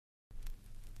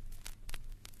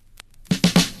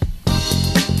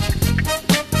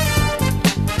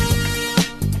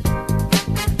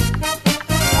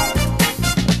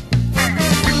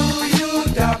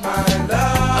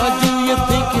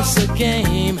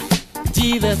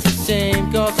Gee, that's a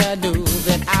shame, 'cause I knew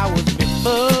that I was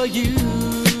before you.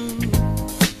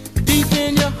 Deep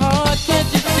in your heart, can't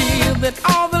you feel that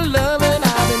all the loving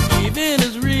I've been giving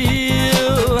is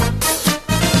real?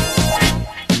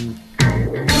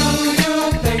 Do you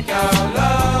think our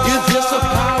love is just a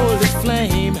powerless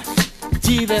flame?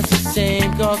 Gee, that's a shame,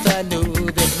 'cause I knew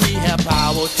that we have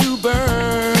power to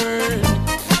burn.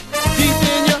 Deep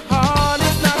in your heart,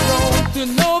 it's not wrong to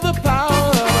know the power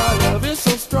of our love is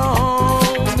so strong.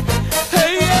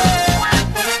 Hey, yeah.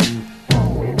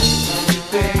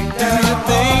 Do you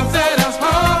think that our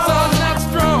hearts are not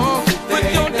strong? But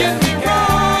don't get me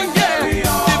wrong, yeah.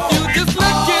 If you just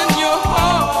look in your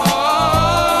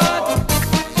heart,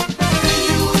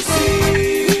 you will see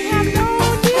we have no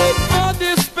need for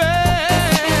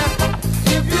despair.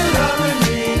 If you're loving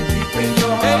me deep in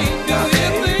your heart, hey, do you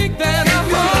think that our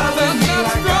hearts are not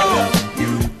strong?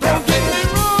 Don't get me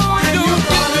wrong, don't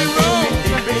get me wrong.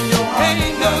 Hey,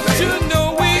 don't you know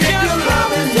we got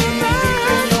love to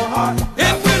burn?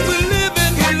 And when we're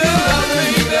living, we love,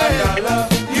 baby.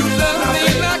 You love me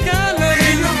like I love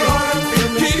you.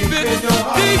 Keep it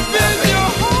deep in your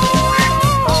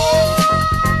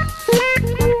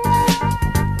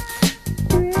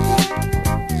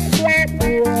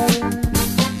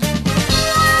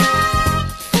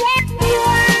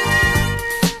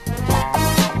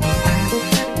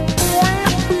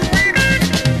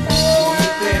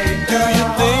Do you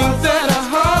think that our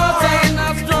hearts are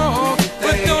not strong?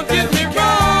 But don't get me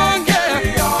wrong, yeah.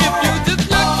 If you just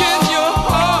look in your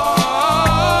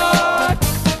heart,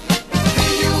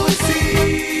 you will see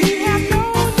we have no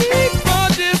need for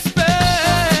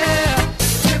despair.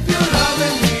 If you're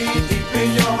loving me deep in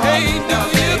your heart, hey, do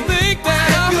you think that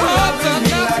our hearts are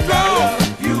not strong?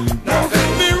 Don't get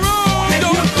me wrong,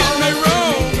 don't get me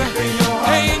wrong.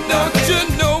 Hey, don't you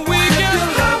know we got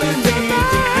loving me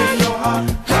deep in your heart?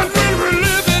 And when we're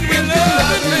living, we love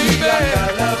it, baby.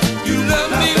 You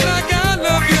love me like I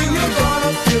love you.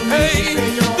 Hey,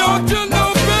 don't you know,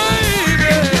 baby?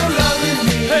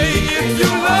 Hey, if you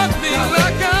love me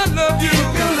like I love you,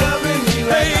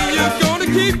 hey, you're gonna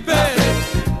keep it.